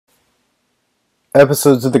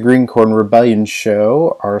Episodes of the Green Corn Rebellion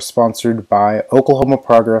Show are sponsored by Oklahoma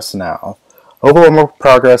Progress Now. Oklahoma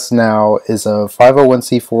Progress Now is a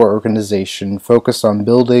 501c4 organization focused on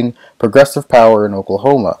building progressive power in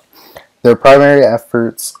Oklahoma. Their primary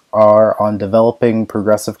efforts are on developing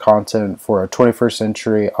progressive content for a 21st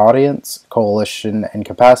century audience, coalition, and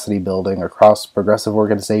capacity building across progressive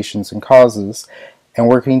organizations and causes, and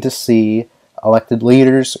working to see elected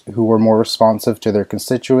leaders who are more responsive to their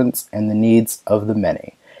constituents and the needs of the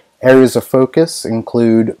many. Areas of focus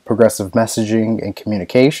include progressive messaging and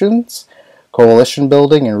communications, coalition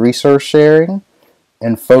building and resource sharing,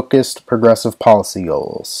 and focused progressive policy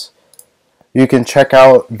goals. You can check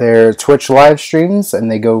out their Twitch live streams,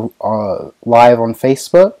 and they go live on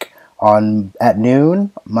Facebook at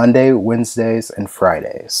noon, Monday, Wednesdays, and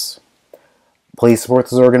Fridays. Please support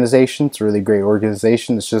this organization. It's a really great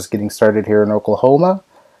organization. It's just getting started here in Oklahoma.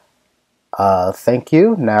 Thank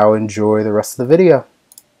you. Now enjoy the rest of the video.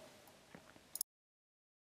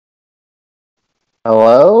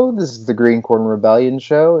 Hello, this is the Green Corn Rebellion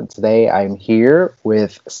Show, and today I'm here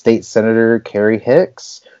with State Senator Carri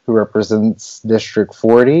Hicks, who represents District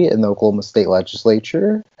 40 in the Oklahoma State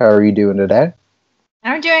Legislature. How are you doing today?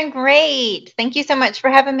 I'm doing great. Thank you so much for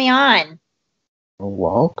having me on. You're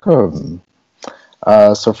welcome.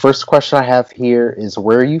 So first question I have here is,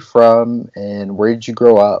 where are you from and where did you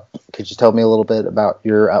grow up? Could you tell me a little bit about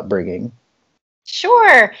your upbringing?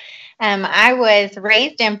 Sure. I was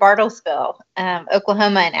raised in Bartlesville,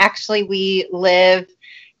 Oklahoma, and actually we live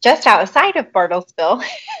just outside of Bartlesville,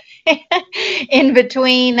 in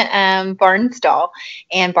between Barnstall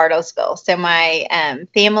and Bartlesville. So my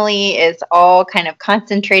family is all kind of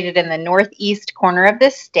concentrated in the northeast corner of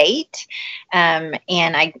the state. And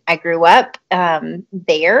I grew up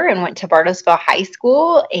there and went to Bartlesville High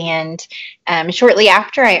School. And shortly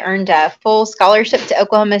after, I earned a full scholarship to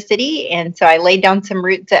Oklahoma City. And so I laid down some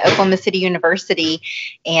roots at Oklahoma City University,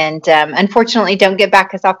 and unfortunately don't get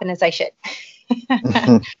back as often as I should.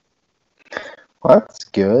 Well, that's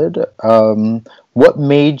good. What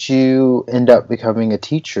made you end up becoming a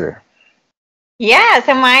teacher? Yeah,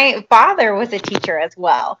 so my father was a teacher as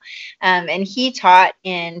well, and he taught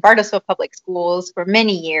in Bartlesville Public Schools for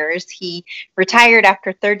many years. He retired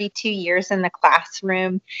after 32 years in the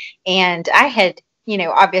classroom, and I had,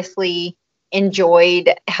 obviously enjoyed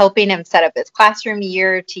helping him set up his classroom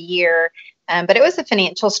year to year. But it was a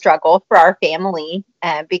financial struggle for our family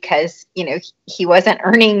because, he wasn't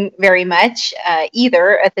earning very much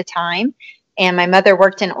either at the time. And my mother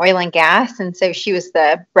worked in oil and gas, and so she was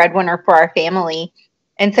the breadwinner for our family.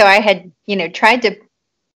 And so I had, tried to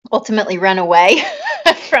ultimately run away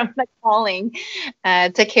from the calling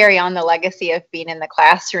to carry on the legacy of being in the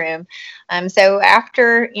classroom. So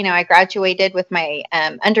after, I graduated with my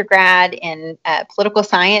undergrad in political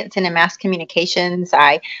science and in mass communications,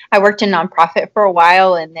 I worked in nonprofit for a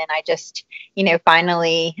while, and then I just,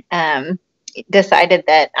 finally decided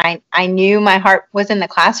that I knew my heart was in the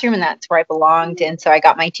classroom and that's where I belonged. And so I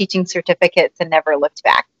got my teaching certificates and never looked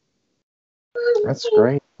back. That's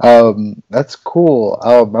great. That's cool.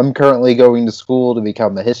 I'm currently going to school to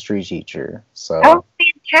become a history teacher. So. Oh,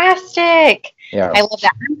 fantastic! Yeah, I love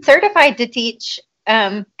that. I'm certified to teach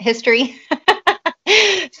history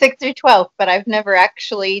 6th through 12th, but I've never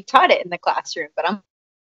actually taught it in the classroom. But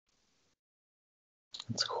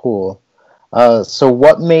that's cool. So,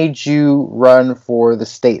 what made you run for the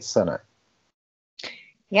state senate?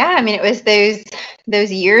 Yeah, I mean, it was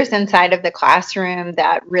those years inside of the classroom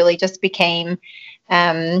that really just became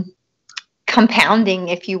compounding,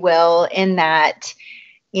 if you will, in that,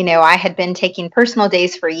 I had been taking personal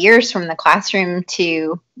days for years from the classroom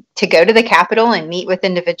to go to the Capitol and meet with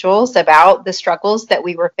individuals about the struggles that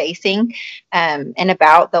we were facing and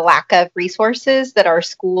about the lack of resources that our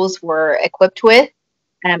schools were equipped with.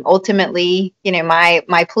 Ultimately,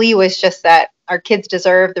 my plea was just that our kids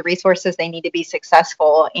deserve the resources they need to be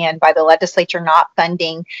successful, and by the legislature not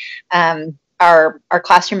funding our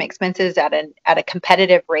classroom expenses at a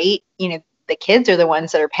competitive rate, the kids are the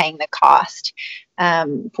ones that are paying the cost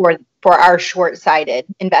for our short-sighted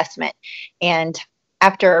investment. And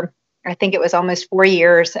after, I think it was almost 4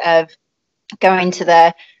 years of going to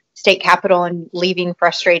the state capitol and leaving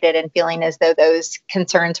frustrated and feeling as though those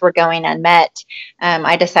concerns were going unmet,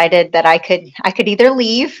 I decided that I could either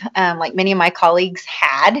leave, like many of my colleagues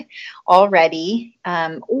had already,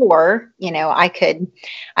 or I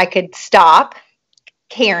could stop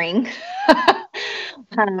caring,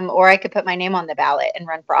 or I could put my name on the ballot and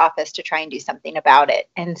run for office to try and do something about it.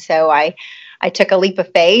 And so I took a leap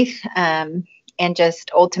of faith. and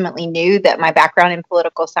just ultimately knew that my background in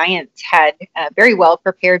political science had very well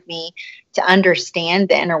prepared me to understand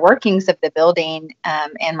the inner workings of the building,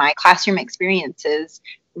 and my classroom experiences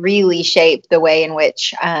really shaped the way in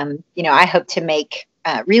which, I hope to make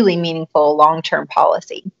really meaningful long-term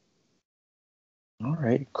policy. All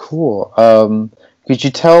right, cool. Could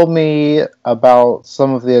you tell me about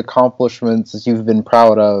some of the accomplishments that you've been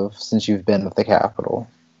proud of since you've been at the Capitol?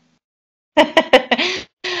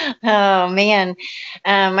 Oh man,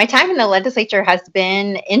 my time in the legislature has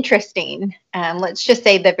been interesting. Let's just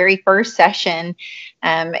say the very first session,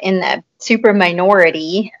 in the super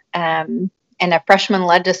minority, and a freshman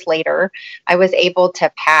legislator, I was able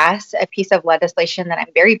to pass a piece of legislation that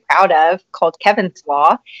I'm very proud of called Kevin's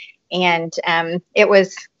Law. And it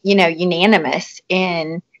was, unanimous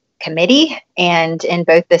in committee and in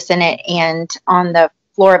both the Senate and on the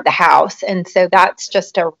floor of the House. And so that's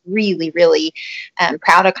just a really, really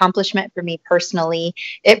proud accomplishment for me personally.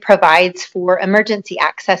 It provides for emergency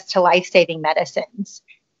access to life-saving medicines.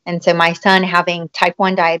 And so my son having type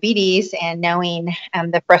 1 diabetes and knowing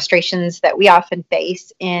the frustrations that we often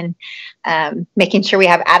face in making sure we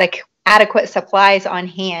have adequate supplies on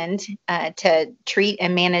hand to treat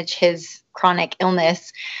and manage his chronic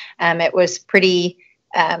illness, it was pretty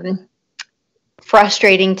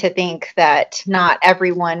frustrating to think that not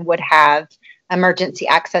everyone would have emergency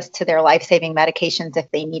access to their life-saving medications if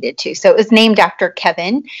they needed to. So it was named after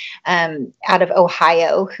Kevin out of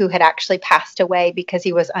Ohio, who had actually passed away because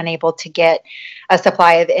he was unable to get a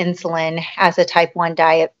supply of insulin as a type 1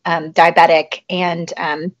 diabetic, and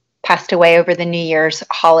passed away over the New Year's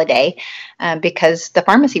holiday because the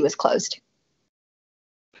pharmacy was closed.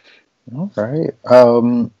 All right.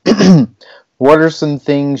 What are some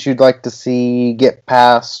things you'd like to see get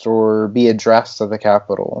passed or be addressed at the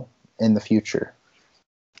Capitol in the future?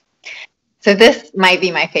 So this might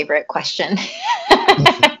be my favorite question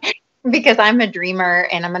because I'm a dreamer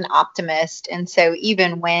and I'm an optimist. And so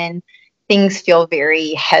even when things feel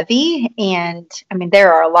very heavy, and I mean,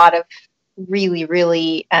 there are a lot of really,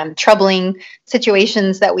 really troubling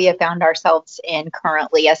situations that we have found ourselves in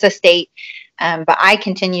currently as a state. But I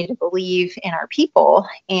continue to believe in our people.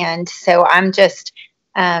 And so I'm just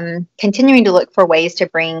continuing to look for ways to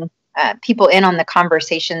bring people in on the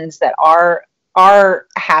conversations that are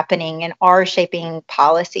happening and are shaping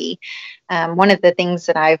policy. One of the things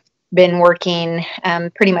that I've been working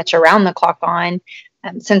pretty much around the clock on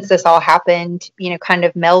since this all happened, kind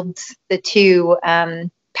of melds the two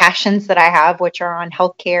passions that I have, which are on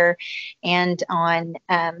healthcare and on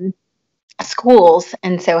schools.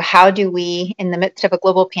 And so how do we, in the midst of a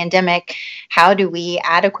global pandemic, how do we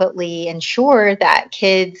adequately ensure that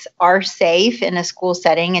kids are safe in a school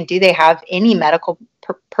setting, and do they have any medical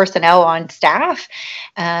personnel on staff?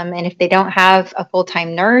 And if they don't have a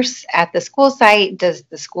full-time nurse at the school site, does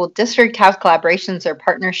the school district have collaborations or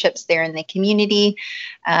partnerships there in the community?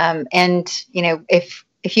 And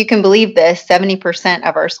if you can believe this, 70%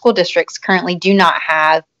 of our school districts currently do not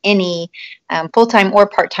have any full-time or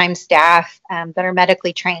part-time staff that are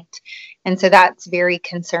medically trained. And so that's very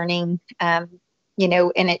concerning, and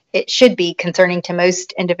it should be concerning to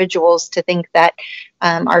most individuals to think that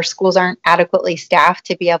our schools aren't adequately staffed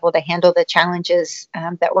to be able to handle the challenges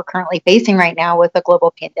that we're currently facing right now with a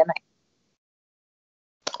global pandemic.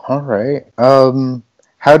 All right.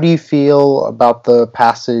 How do you feel about the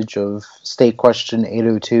passage of State Question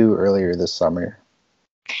 802 earlier this summer?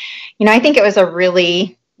 I think it was a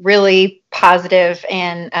really, really positive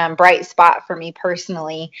and bright spot for me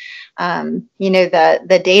personally.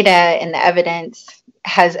 The data and the evidence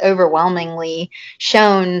has overwhelmingly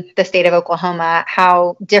shown the state of Oklahoma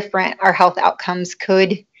how different our health outcomes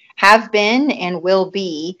could have been and will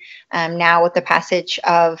be now with the passage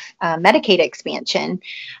of Medicaid expansion.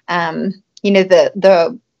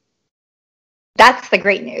 That's the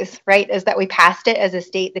great news, right? Is that we passed it as a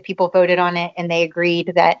state, the people voted on it, and they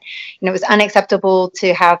agreed that, it was unacceptable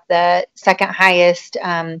to have the second highest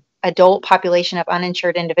adult population of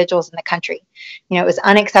uninsured individuals in the country. It was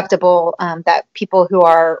unacceptable that people who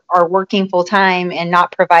are working full time and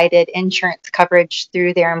not provided insurance coverage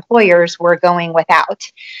through their employers were going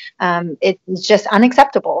without. It's just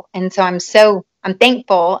unacceptable. And so I'm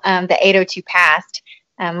thankful that 802 passed.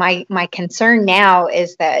 My concern now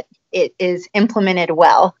is that it is implemented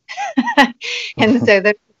well. And so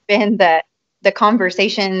there's been the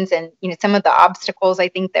conversations and, some of the obstacles I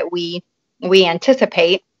think that we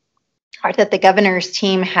anticipate are that the governor's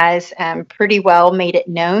team has pretty well made it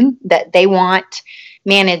known that they want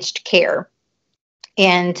managed care.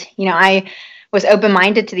 And, I was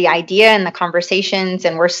open-minded to the idea and the conversations,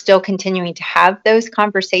 and we're still continuing to have those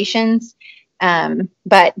conversations.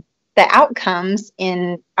 But the outcomes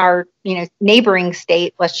in our, neighboring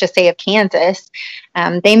state, let's just say of Kansas.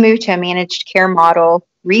 They moved to a managed care model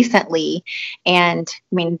recently, and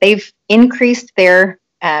I mean, they've increased their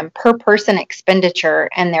per person expenditure,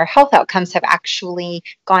 and their health outcomes have actually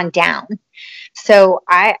gone down. So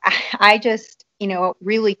I just,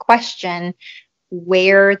 really question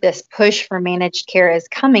where this push for managed care is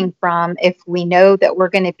coming from if we know that we're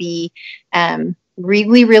going to be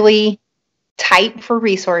really, really tight for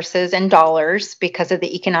resources and dollars because of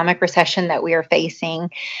the economic recession that we are facing.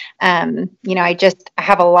 I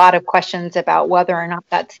have a lot of questions about whether or not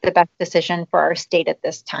that's the best decision for our state at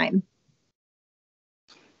this time.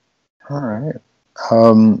 All right.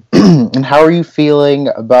 And how are you feeling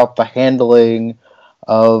about the handling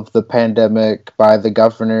of the pandemic by the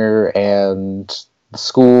governor and the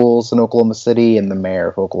schools in Oklahoma City and the mayor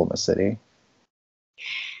of Oklahoma City?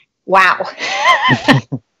 Wow.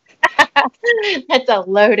 That's a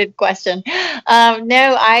loaded question.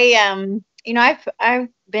 No, I've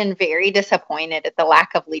been very disappointed at the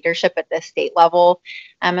lack of leadership at the state level.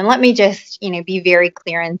 And let me just, be very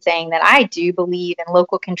clear in saying that I do believe in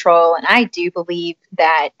local control, and I do believe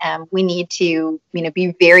that we need to,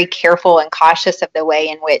 be very careful and cautious of the way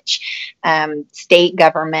in which state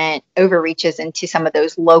government overreaches into some of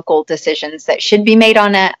those local decisions that should be made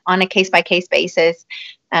on a case-by-case basis.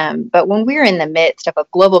 But when we're in the midst of a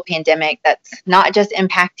global pandemic that's not just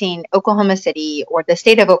impacting Oklahoma City or the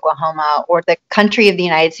state of Oklahoma or the country of the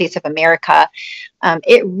United States of America,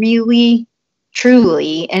 it really,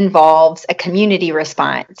 truly involves a community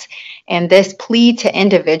response. And this plea to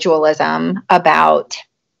individualism about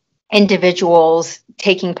individuals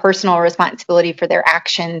taking personal responsibility for their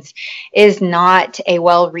actions is not a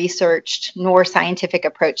well-researched nor scientific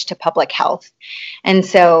approach to public health. And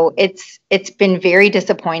so it's been very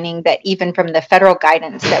disappointing that even from the federal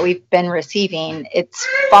guidance that we've been receiving, it's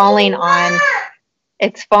falling on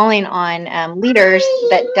leaders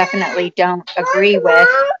that definitely don't agree with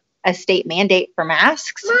a state mandate for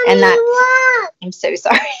masks. And I'm so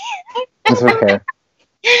sorry. It's okay.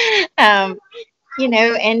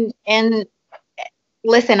 And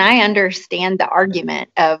listen, I understand the argument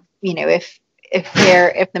of, if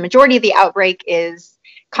the majority of the outbreak is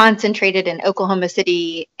concentrated in Oklahoma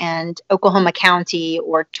City and Oklahoma County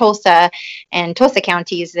or Tulsa and Tulsa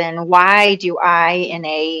counties, then why do I, in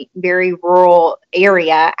a very rural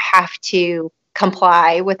area, have to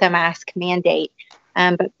comply with a mask mandate?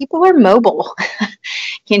 But people are mobile.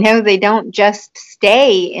 They don't just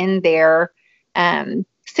stay in their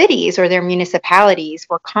cities or their municipalities.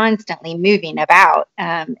 We're constantly moving about.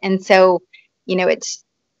 And so, it's,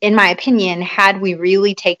 in my opinion, had we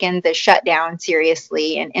really taken the shutdown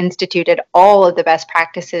seriously and instituted all of the best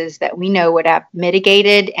practices that we know would have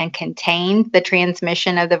mitigated and contained the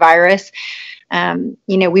transmission of the virus,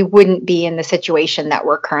 we wouldn't be in the situation that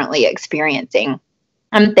we're currently experiencing.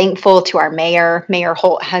 I'm thankful to our mayor. Mayor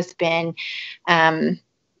Holt has been,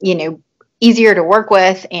 easier to work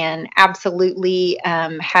with, and absolutely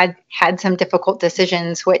had some difficult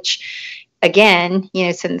decisions, which, again,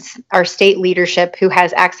 since our state leadership, who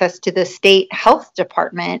has access to the state health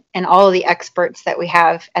department and all of the experts that we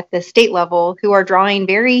have at the state level who are drawing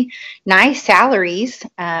very nice salaries,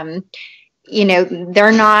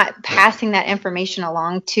 they're not passing that information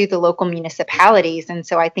along to the local municipalities. And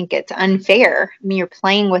so I think it's unfair. I mean, you're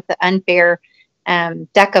playing with the unfair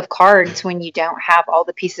deck of cards when you don't have all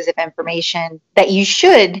the pieces of information that you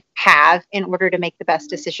should have in order to make the best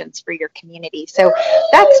decisions for your community. So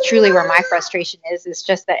that's truly where my frustration is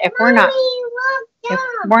just that if we're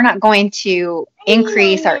not going to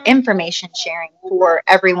increase our information sharing for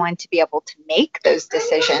everyone to be able to make those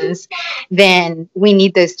decisions, then we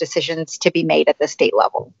need those decisions to be made at the state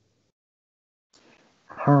level.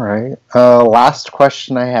 All right. Last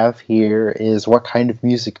question I have here is, what kind of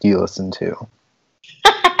music do you listen to?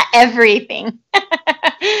 Everything.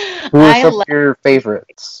 Who are some of your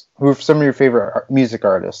favorites? Who are some of your favorite music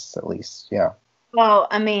artists, at least? Yeah. Well,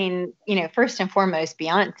 I mean, first and foremost,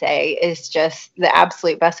 Beyonce is just the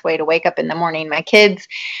absolute best way to wake up in the morning. My kids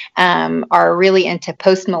are really into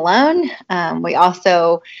Post Malone. We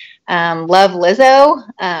also love Lizzo.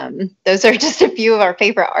 Those are just a few of our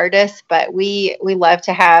favorite artists, but we love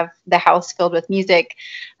to have the house filled with music.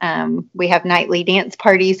 We have nightly dance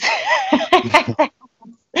parties.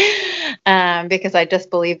 Because I just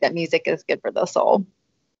believe that music is good for the soul.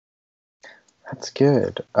 That's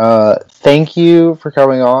good. Thank you for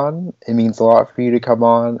coming on. It means a lot for you to come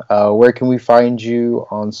on. Where can we find you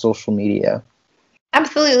on social media?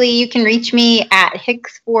 Absolutely. You can reach me at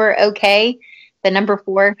Hicks4OK, the number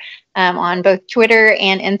 4, on both Twitter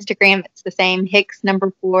and Instagram. It's the same,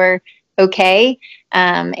 Hicks4OK. okay.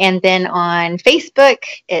 And then on Facebook,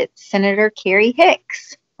 it's Senator Carri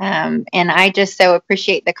Hicks. And I just so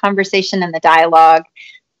appreciate the conversation and the dialogue.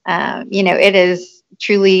 It is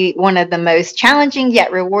truly one of the most challenging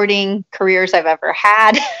yet rewarding careers I've ever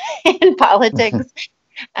had in politics.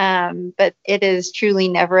 But it is truly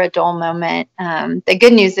never a dull moment. The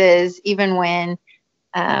good news is, even when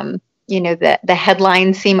the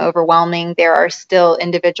headlines seem overwhelming, there are still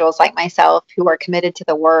individuals like myself who are committed to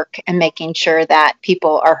the work and making sure that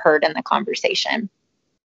people are heard in the conversation.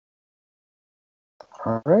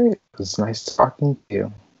 All right. It was nice talking to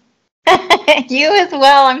you. You as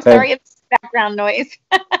well. I'm sorry it's background noise.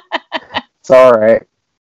 It's all right.